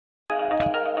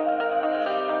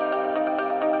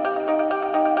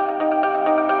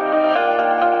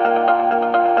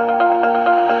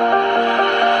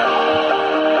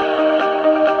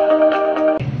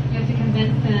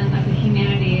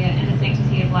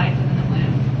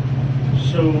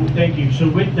So thank you. So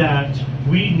with that,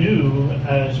 we knew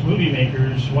as movie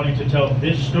makers wanting to tell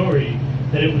this story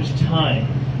that it was time,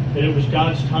 that it was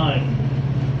God's time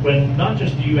when not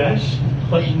just the U.S.,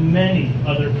 but many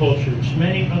other cultures,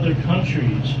 many other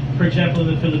countries. For example,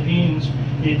 in the Philippines,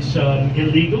 it's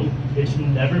illegal. It's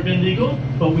never been legal,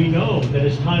 but we know that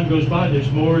as time goes by, there's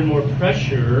more and more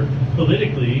pressure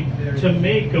politically to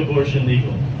make abortion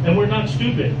legal. And we're not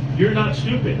stupid. You're not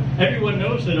stupid. Everyone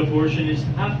knows that abortion is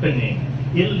happening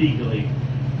illegally.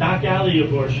 Back alley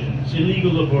abortions,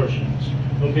 illegal abortions.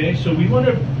 Okay, so we want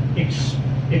to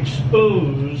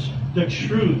expose the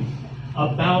truth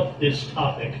about this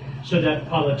topic so that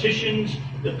politicians,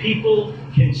 the people,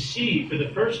 can see for the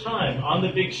first time on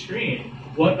the big screen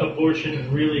what abortion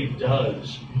really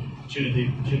does to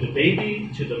the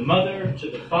baby, to the mother, to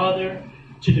the father,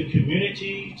 to the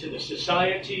community, to the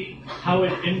society, how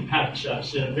it impacts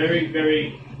us in a very,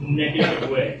 very negative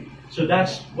way. So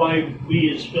that's why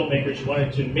we as filmmakers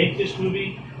wanted to make this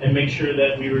movie and make sure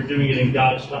that we were doing it in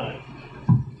God's time.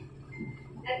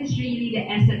 That is really the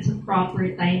essence of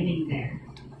proper timing there.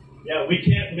 Yeah, we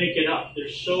can't make it up.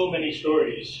 There's so many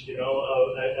stories,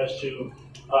 as to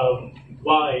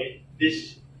why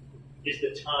this is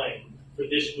the time for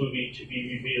this movie to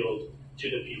be revealed to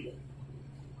the people.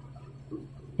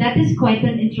 That is quite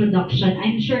an introduction.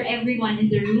 I'm sure everyone in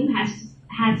the room has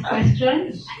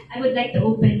questions. I would like to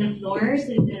open the floor to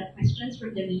the questions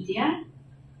from the media.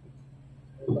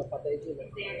 Is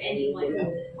there anyone who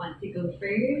would want to go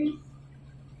first?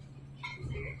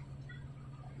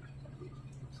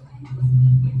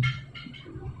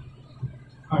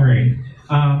 All right.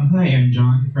 Hi, I'm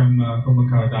John from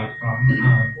Kumakaw.com.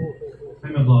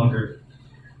 I'm a blogger.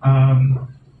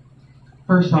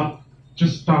 First off,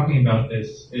 just talking about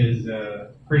this is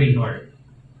pretty hard,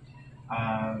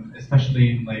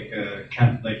 especially in like a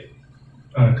Catholic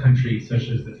country such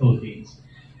as the Philippines.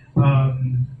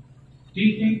 Do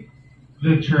you think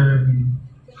the term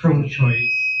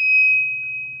pro-choice?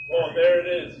 Oh, there it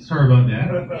is. Sorry about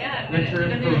that. Yeah, The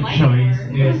term pro-choice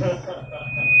is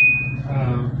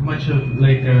much of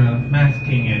like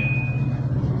masking it.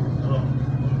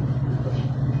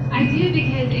 I do,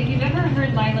 because if you've ever heard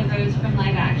Lila Rose from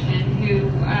Live Action,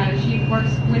 who she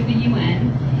works with the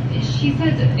UN, she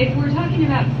says if we're talking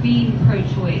about being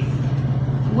pro-choice,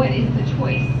 what is the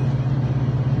choice?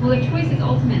 Well, the choice is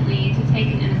ultimately to take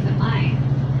an innocent life,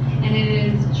 and it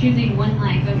is choosing one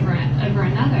life over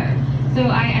another. So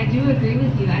I do agree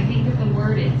with you. I think that the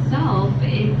word itself,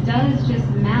 it does just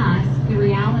mask the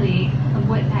reality of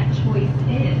what that choice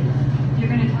is. If you're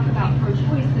going to talk about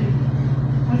pro-choice, then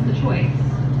what's the choice?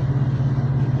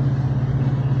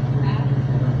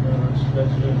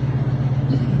 That's good.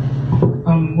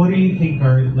 What do you think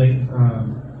are like?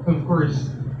 Of course,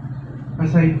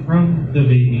 aside from the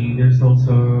baby, there's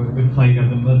also the plight of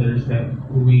the mothers that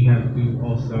we have to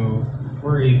also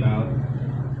worry about.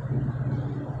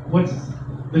 What's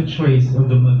the choice of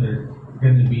the mother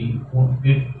going to be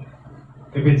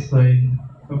if it's like,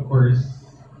 of course,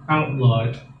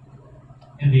 outlawed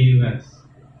in the U.S.?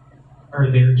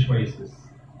 Are their choices?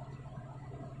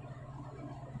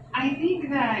 I think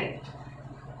that,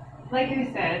 like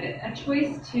I said, a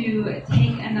choice to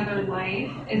take another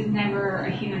life is never a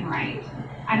human right.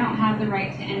 I don't have the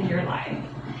right to end your life.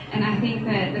 And I think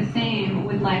that the same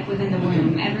with life within the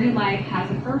womb. Every life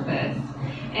has a purpose.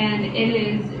 And it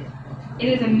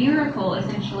is a miracle,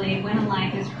 essentially, when a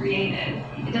life is created.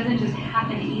 It doesn't just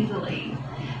happen easily.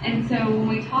 And so when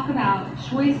we talk about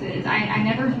choices, I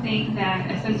never think that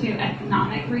a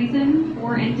socioeconomic reason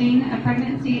for ending a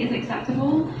pregnancy is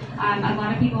acceptable. A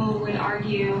lot of people would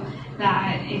argue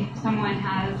that if someone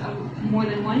has more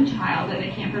than one child, that they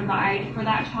can't provide for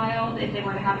that child if they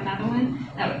were to have another one.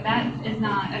 That is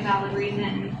not a valid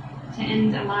reason to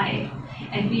end a life.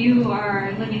 If you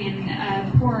are living in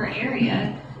a poor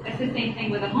area, it's the same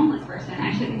thing with a homeless person.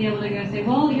 I shouldn't be able to go say,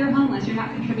 well, you're homeless, you're not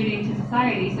contributing to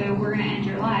society, so we're going to end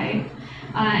your life.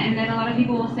 And then a lot of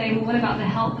people will say, well, what about the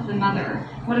health of the mother?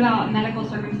 What about medical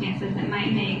circumstances that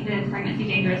might make the pregnancy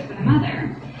dangerous for the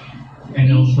mother?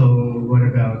 And also, what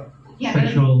about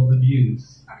sexual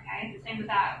abuse? Okay, the same with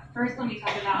that. First, let me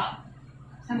talk about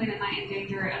something that might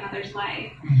endanger a mother's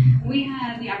life. We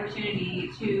had the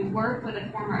opportunity to work with a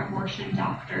former abortion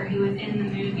doctor who was in the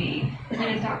movie. His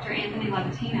name is Dr. Anthony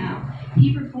Lavatino.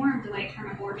 He performed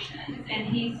late-term abortions, and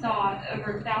he saw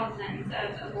over thousands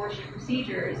of abortion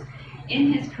procedures.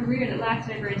 In his career that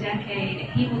lasted over a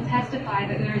decade, he will testify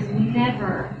that there is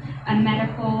never a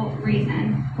medical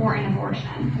reason for an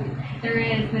abortion. There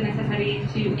is the necessity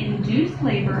to induce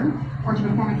labor or to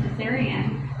perform a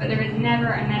cesarean, but there is never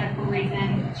a medical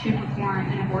reason to perform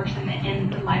an abortion that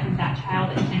ends the life of that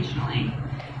child intentionally.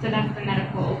 So that's the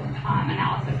medical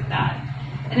analysis of that.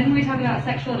 And then when we talk about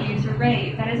sexual abuse or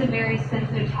rape, that is a very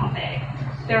sensitive topic.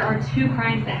 There are two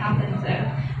crimes that happen.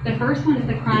 So the first one is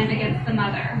the crime against the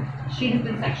mother. She has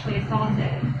been sexually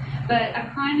assaulted. But a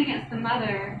crime against the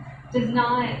mother does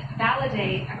not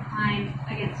validate a crime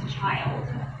against a child.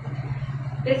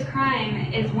 This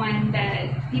crime is one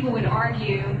that people would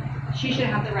argue she should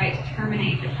have the right to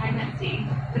terminate the pregnancy.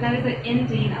 But that is an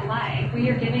ending a life. We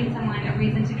are giving someone a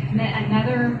reason to commit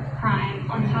another crime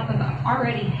on top of an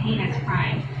already heinous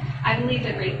crime. I believe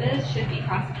that rapists should be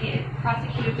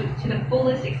prosecuted to the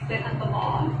fullest extent of the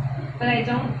law. But I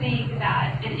don't think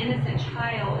that an innocent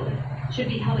child should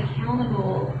be held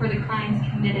accountable for the crimes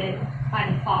committed by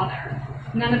the father.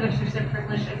 None of us are so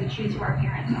privileged as to choose who our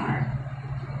parents are.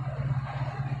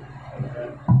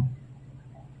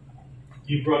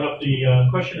 You brought up the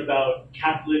question about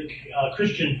Catholic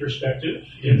Christian perspective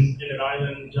in an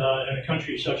island and a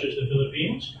country such as the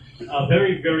Philippines.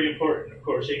 Very, very important. Of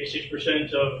course,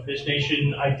 86% of this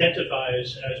nation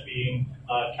identifies as being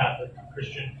Catholic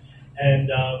Christian. And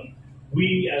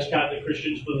we as Catholic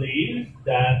Christians believe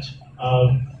that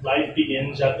life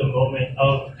begins at the moment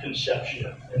of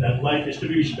conception, and that life is to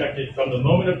be respected from the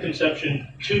moment of conception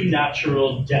to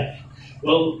natural death.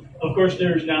 Well, of course,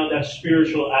 there's now that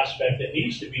spiritual aspect that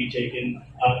needs to be taken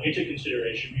into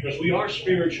consideration, because we are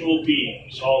spiritual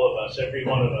beings, all of us, every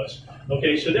one of us.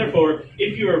 Okay, so therefore,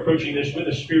 if you are approaching this with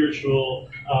a spiritual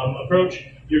approach,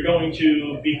 you're going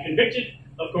to be convicted,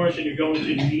 of course, and you're going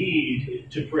to need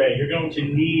to pray. You're going to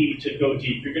need to go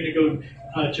deep. You're going to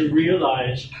go to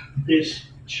realize this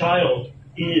child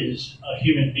is a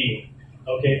human being,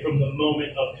 okay, from the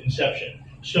moment of conception.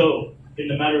 So, in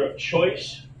the matter of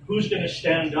choice, who's going to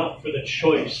stand up for the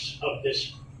choice of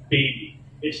this baby?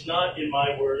 It's not, in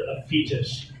my word, a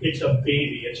fetus. It's a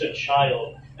baby. It's a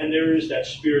child. And there is that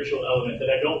spiritual element that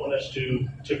I don't want us to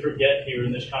forget here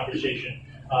in this conversation.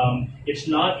 It's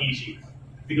not easy,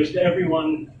 because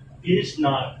everyone is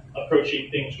not approaching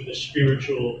things with a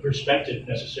spiritual perspective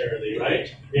necessarily,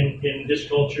 right? In this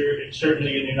culture,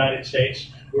 certainly in the United States,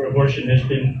 where abortion has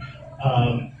been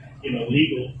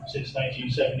legal since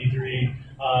 1973,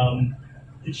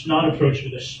 it's not approached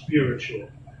with a spiritual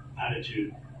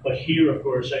attitude. But here, of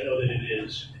course, I know that it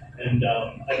is. And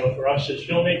I know for us as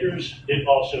filmmakers, it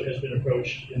also has been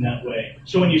approached in that way.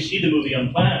 So when you see the movie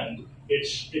Unplanned,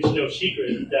 it's no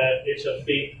secret that it's a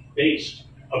faith-based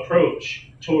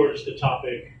approach towards the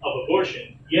topic of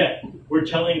abortion. Yet, we're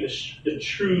telling the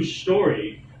true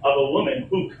story of a woman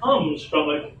who comes from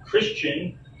a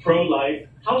Christian pro-life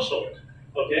household,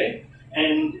 okay?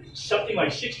 And something like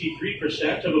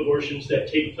 63% of abortions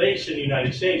that take place in the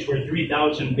United States, where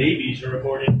 3,000 babies are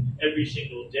aborted every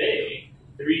single day,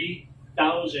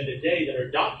 3,000 a day that are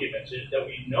documented, that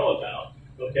we know about,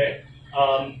 okay,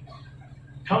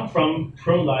 come from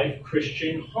pro-life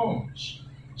Christian homes.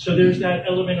 So there's that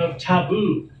element of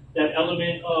taboo, that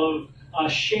element of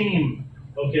shame,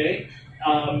 okay?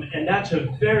 And that's a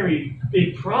very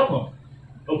big problem,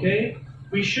 okay?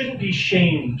 We shouldn't be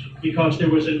shamed because there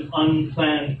was an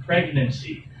unplanned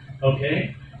pregnancy,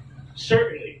 okay?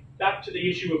 Certainly, back to the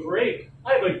issue of rape.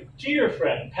 I have a dear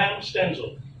friend, Pam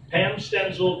Stenzel,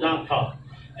 pamstenzel.com.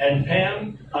 And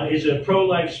Pam is a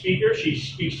pro-life speaker. She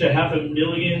speaks to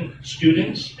 500,000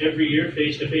 students every year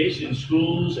face-to-face in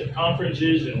schools and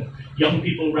conferences and young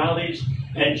people rallies.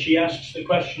 And she asks the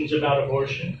questions about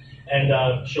abortion.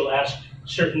 And she'll ask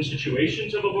certain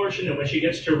situations of abortion. And when she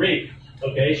gets to rape,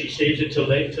 okay, she saves it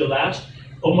till last.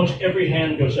 Almost every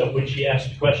hand goes up when she asks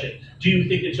the question, do you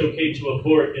think it's okay to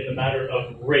abort in the matter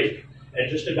of rape? And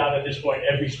just about at this point,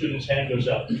 every student's hand goes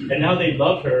up. And now they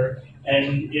love her,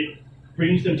 and it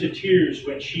brings them to tears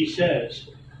when she says,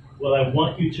 well, I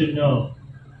want you to know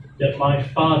that my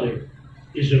father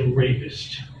is a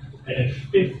rapist. And at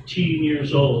 15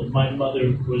 years old, my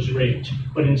mother was raped.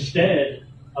 But instead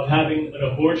of having an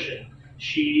abortion,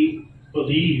 she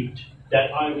believed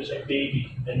that I was a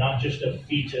baby and not just a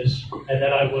fetus, and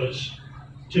that I was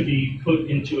to be put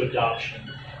into adoption.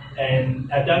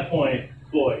 And at that point,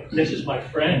 boy, this is my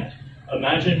friend.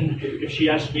 Imagine if she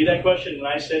asked me that question and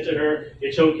I said to her,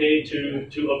 it's okay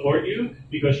to abort you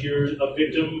because you're a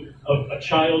victim of a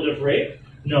child of rape?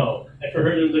 No. And for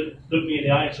her to look me in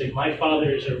the eye and say, my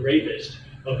father is a rapist,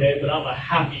 okay, but I'm a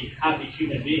happy, happy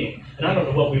human being. And I don't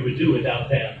know what we would do without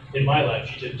Pam in my life.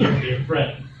 She's a dear, dear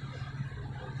friend.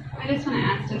 I just want to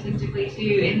add statistically,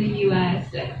 too, in the U.S.,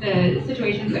 the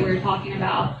situations that we're talking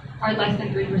about are less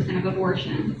than 3% of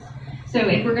abortions. So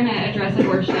if we're going to address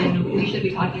abortion, we should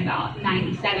be talking about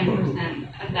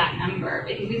 97% of that number,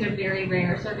 because these are very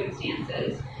rare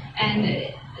circumstances.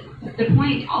 And the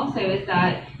point also is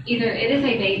that either it is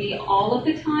a baby all of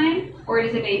the time, or it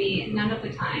is a baby none of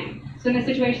the time. So in the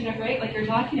situation of rape, like you're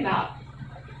talking about,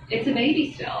 it's a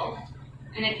baby still.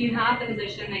 And if you have the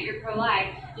position that you're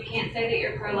pro-life, you can't say that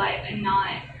you're pro-life and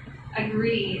not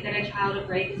agree that a child of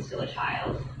rape is still a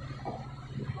child.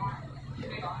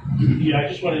 Yeah, I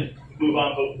just want to move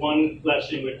on, but one last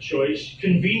thing with choice.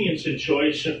 Convenience and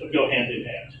choice go hand in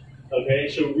hand. Okay,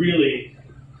 so really,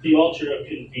 the altar of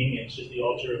convenience is the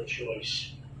altar of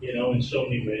choice, in so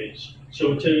many ways.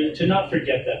 So to not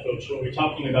forget that, folks, when we're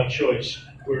talking about choice,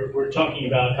 we're talking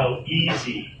about how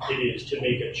easy it is to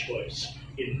make a choice.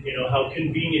 How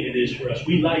convenient it is for us.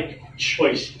 We like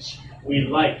choices. We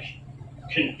like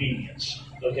convenience,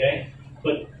 okay?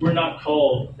 But we're not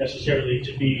called necessarily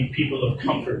to be people of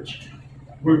comfort.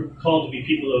 We're called to be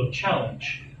people of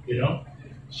challenge,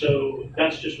 So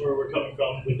that's just where we're coming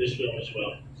from with this film as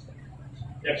well.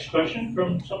 Next question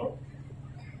from someone?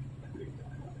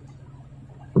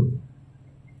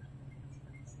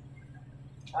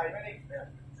 Hi, my name is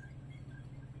Mert.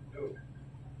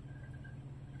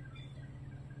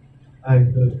 Hi,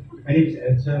 good. My name is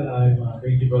Edsel. I'm a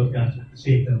radio broadcaster,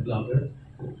 safe and blogger,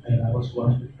 and I was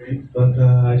once with Frank. But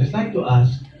I just like to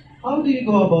ask, how do you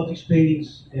go about explaining?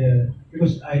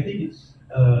 Because I think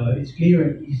it's clear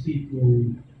and easy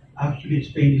to actually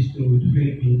explain this to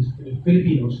the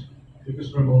Filipinos,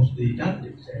 because we're mostly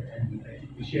Catholics and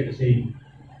we share the same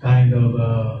kind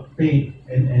of faith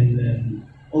and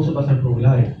also of us are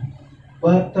pro-life.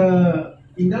 But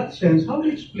in that sense, how do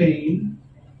you explain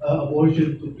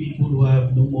abortion to people who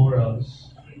have no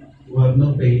morals, who have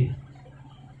no faith?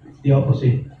 It's the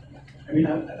opposite. I mean,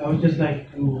 I would just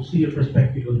like to see your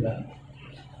perspective on that.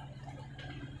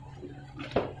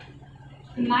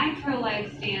 My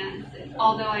pro-life stance,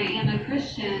 although I am a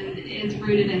Christian, is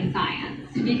rooted in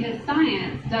science, because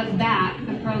science does back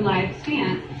the pro-life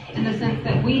stance in the sense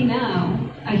that we know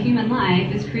a human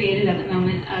life is created at the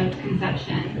moment of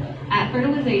conception. At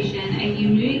fertilization, a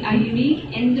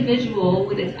unique individual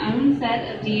with its own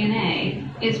set of DNA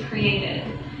is created.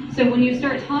 So when you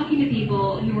start talking to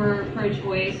people who are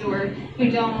pro-choice or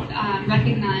who don't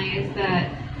recognize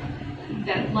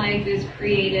that life is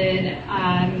created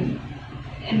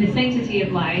and the sanctity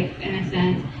of life, in a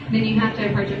sense, then you have to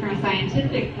approach it from a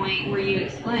scientific point where you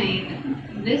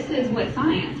explain, this is what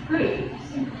science proves.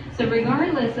 So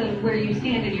regardless of where you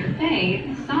stand in your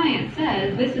faith, science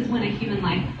says this is when a human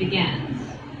life begins.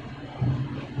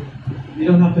 You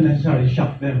don't have to necessarily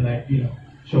shock them, like,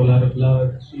 show a lot of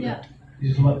blood. Yeah.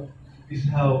 This is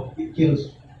how it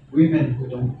kills women who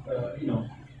don't,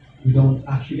 who don't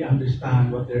actually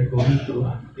understand what they're going through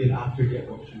until after the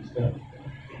abortion is done.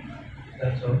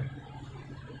 That's all.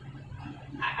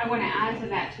 I want to add to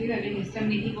that too, that because so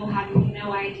many people have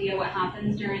no idea what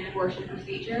happens during an abortion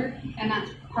procedure, and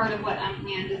that's part of what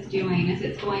Unplanned is doing, is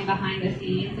it's going behind the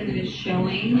scenes and it is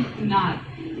showing, not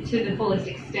to the fullest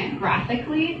extent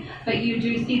graphically, but you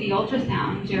do see the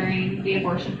ultrasound during the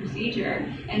abortion procedure,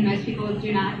 and most people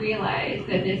do not realize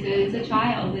that this is a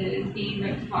child that is being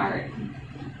ripped apart.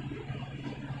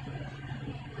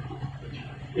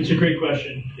 It's a great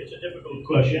question. It's a difficult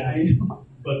question. Yeah, I know.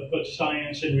 But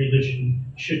science and religion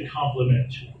should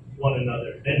complement one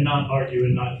another and not argue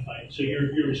and not fight. So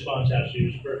your response actually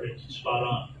was perfect, spot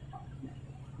on.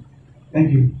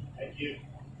 Thank you. Thank you.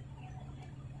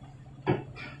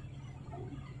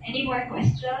 Any more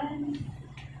questions?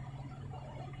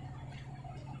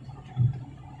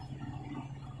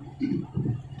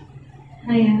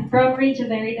 Hi, from Radio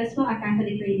Veritas po, a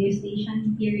Catholic radio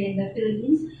station here in the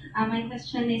Philippines. My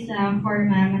question is for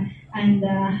Ma'am, and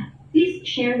please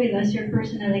share with us your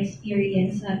personal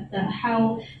experience at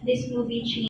how this movie changed